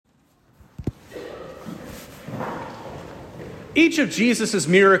Each of Jesus'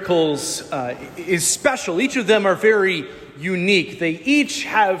 miracles is special. Each of them are very unique. They each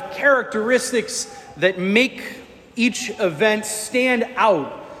have characteristics that make each event stand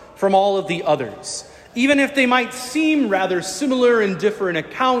out from all of the others. Even if they might seem rather similar in different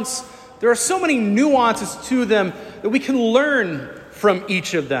accounts, there are so many nuances to them that we can learn from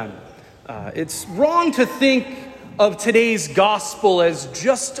each of them. It's wrong to think of today's gospel as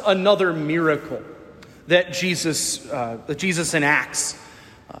just another miracle that Jesus enacts.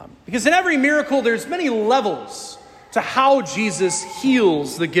 Because in every miracle, there's many levels to how Jesus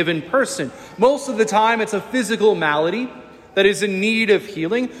heals the given person. Most of the time, it's a physical malady that is in need of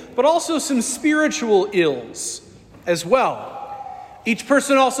healing, but also some spiritual ills as well. Each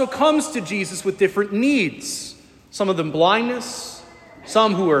person also comes to Jesus with different needs. Some of them blindness,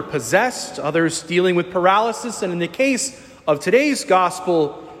 some who are possessed, others dealing with paralysis, and in the case of today's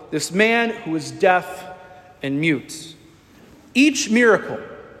gospel, this man who is deaf and mute. Each miracle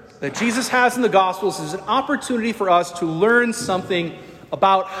that Jesus has in the Gospels is an opportunity for us to learn something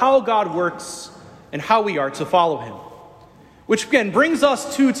about how God works and how we are to follow him. Which again brings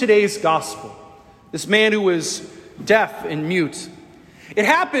us to today's Gospel. This man who is deaf and mute. It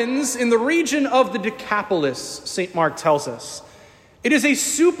happens in the region of the Decapolis, St. Mark tells us. It is a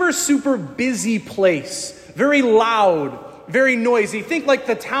super busy place, very loud, very noisy. Think like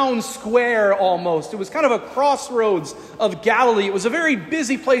the town square almost. It was kind of a crossroads of Galilee. It was a very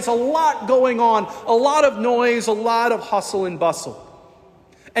busy place, a lot going on, a lot of noise, a lot of hustle and bustle.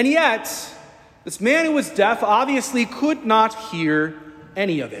 And yet, this man who was deaf obviously could not hear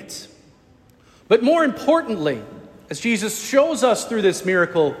any of it. But more importantly, as Jesus shows us through this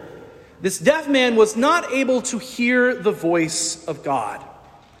miracle, this deaf man was not able to hear the voice of God.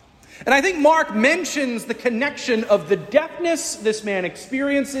 And I think Mark mentions the connection of the deafness this man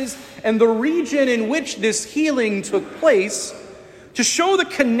experiences and the region in which this healing took place to show the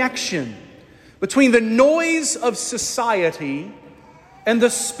connection between the noise of society and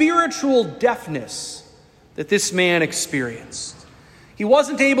the spiritual deafness that this man experienced. He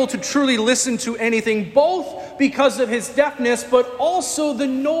wasn't able to truly listen to anything, both because of his deafness, but also the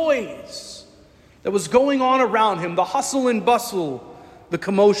noise that was going on around him, the hustle and bustle, the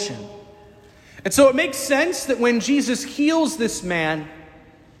commotion. And so it makes sense that when Jesus heals this man,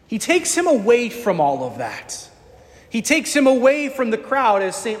 he takes him away from all of that. He takes him away from the crowd,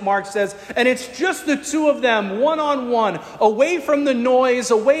 as St. Mark says, and it's just the two of them, one-on-one, away from the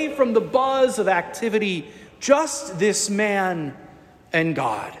noise, away from the buzz of activity, just this man and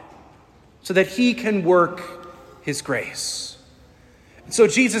God, so that he can work his grace. And so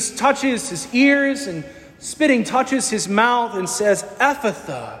Jesus touches his ears and spitting touches his mouth and says,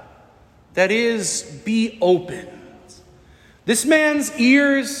 Ephphatha, that is, be opened. This man's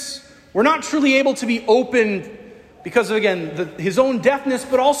ears were not truly able to be opened because of, again, his own deafness,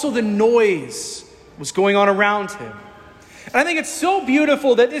 but also the noise was going on around him. And I think it's so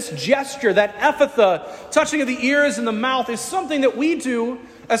beautiful that this gesture, that Ephphatha, touching of the ears and the mouth, is something that we do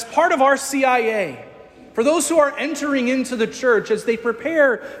as part of our CIA. For those who are entering into the church as they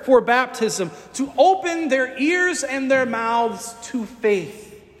prepare for baptism, to open their ears and their mouths to faith.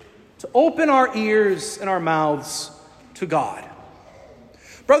 To open our ears and our mouths to God.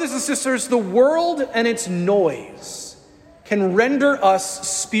 Brothers and sisters, the world and its noise can render us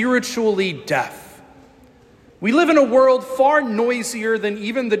spiritually deaf. We live in a world far noisier than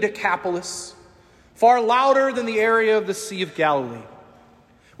even the Decapolis, far louder than the area of the Sea of Galilee.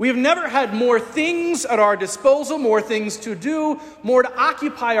 We have never had more things at our disposal, more things to do, more to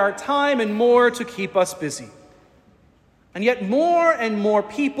occupy our time, and more to keep us busy. And yet more and more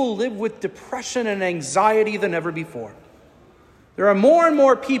people live with depression and anxiety than ever before. There are more and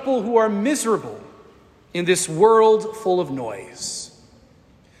more people who are miserable in this world full of noise.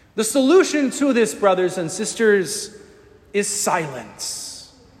 The solution to this, brothers and sisters, is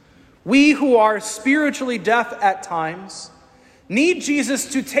silence. We who are spiritually deaf at times need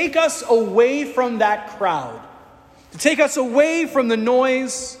Jesus to take us away from that crowd, to take us away from the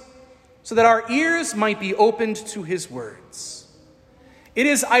noise, so that our ears might be opened to his words. It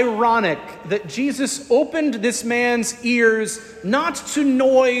is ironic that Jesus opened this man's ears not to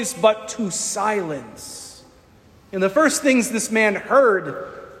noise, but to silence. And the first things this man heard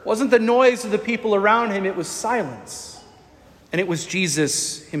wasn't the noise of the people around him, it was silence. And it was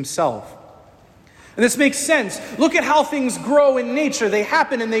Jesus himself. And this makes sense. Look at how things grow in nature. They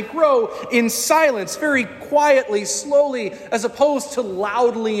happen and they grow in silence, very quietly, slowly, as opposed to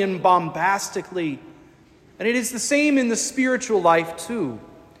loudly and bombastically. And it is the same in the spiritual life too.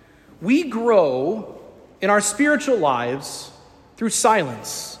 We grow in our spiritual lives through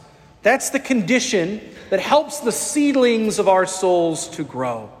silence. That's the condition that helps the seedlings of our souls to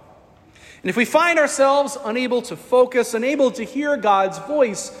grow. And if we find ourselves unable to focus, unable to hear God's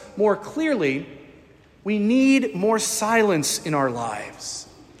voice more clearly, we need more silence in our lives.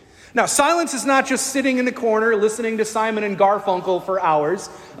 Now, silence is not just sitting in the corner listening to Simon and Garfunkel for hours,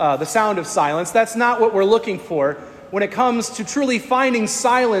 the sound of silence. That's not what we're looking for when it comes to truly finding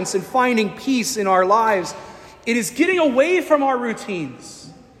silence and finding peace in our lives. It is getting away from our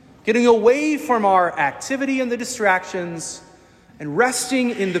routines, getting away from our activity and the distractions, and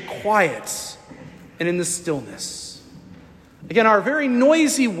resting in the quiet and in the stillness. Again, our very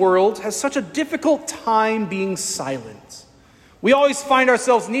noisy world has such a difficult time being silent. We always find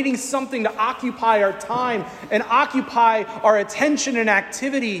ourselves needing something to occupy our time and occupy our attention and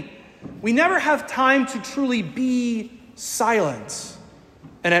activity. We never have time to truly be silent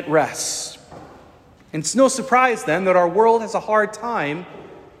and at rest. And it's no surprise then that our world has a hard time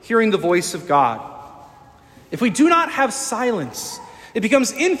hearing the voice of God. If we do not have silence, it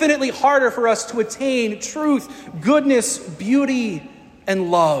becomes infinitely harder for us to attain truth, goodness, beauty, and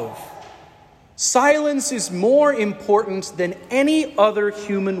love. Silence is more important than any other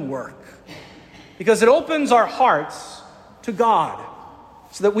human work because it opens our hearts to God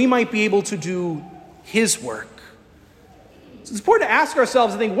so that we might be able to do His work. So it's important to ask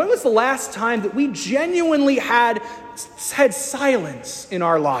ourselves, I think, when was the last time that we genuinely had silence in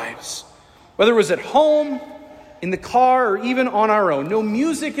our lives? Whether it was at home, in the car, or even on our own. No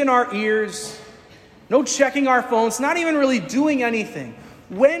music in our ears, no checking our phones, not even really doing anything.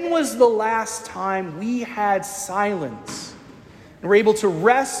 When was the last time we had silence and were able to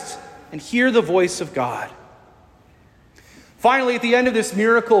rest and hear the voice of God? Finally, at the end of this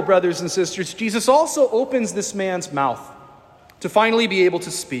miracle, brothers and sisters, Jesus also opens this man's mouth to finally be able to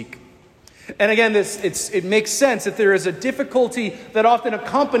speak. And again, it makes sense. If there is a difficulty that often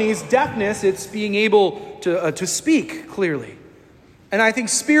accompanies deafness, it's being able to speak clearly. And I think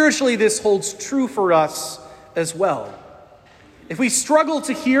spiritually this holds true for us as well. If we struggle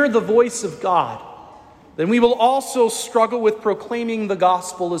to hear the voice of God, then we will also struggle with proclaiming the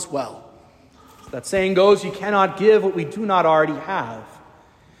gospel as well. That saying goes, you cannot give what we do not already have.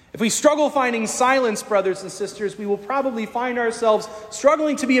 If we struggle finding silence, brothers and sisters, we will probably find ourselves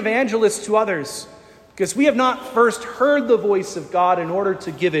struggling to be evangelists to others because we have not first heard the voice of God in order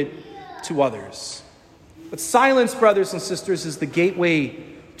to give it to others. But silence, brothers and sisters, is the gateway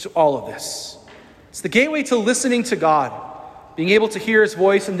to all of this. It's the gateway to listening to God, being able to hear His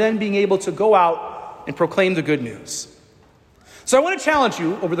voice, and then being able to go out and proclaim the good news. So I want to challenge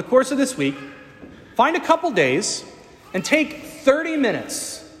you over the course of this week, find a couple days and take 30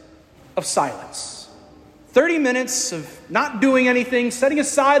 minutes of silence. 30 minutes of not doing anything, setting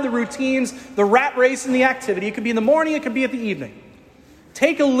aside the routines, the rat race and the activity. It could be in the morning, it could be at the evening.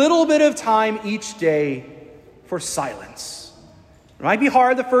 Take a little bit of time each day for silence. It might be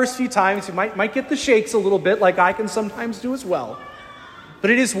hard the first few times. You might get the shakes a little bit, like I can sometimes do as well. But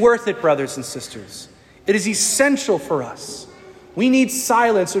it is worth it, brothers and sisters. It is essential for us. We need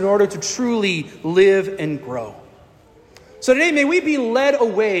silence in order to truly live and grow. So today, may we be led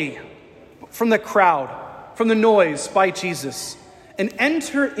away from the crowd, from the noise by Jesus, and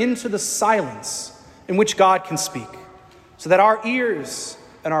enter into the silence in which God can speak, so that our ears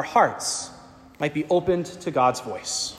and our hearts might be opened to God's voice.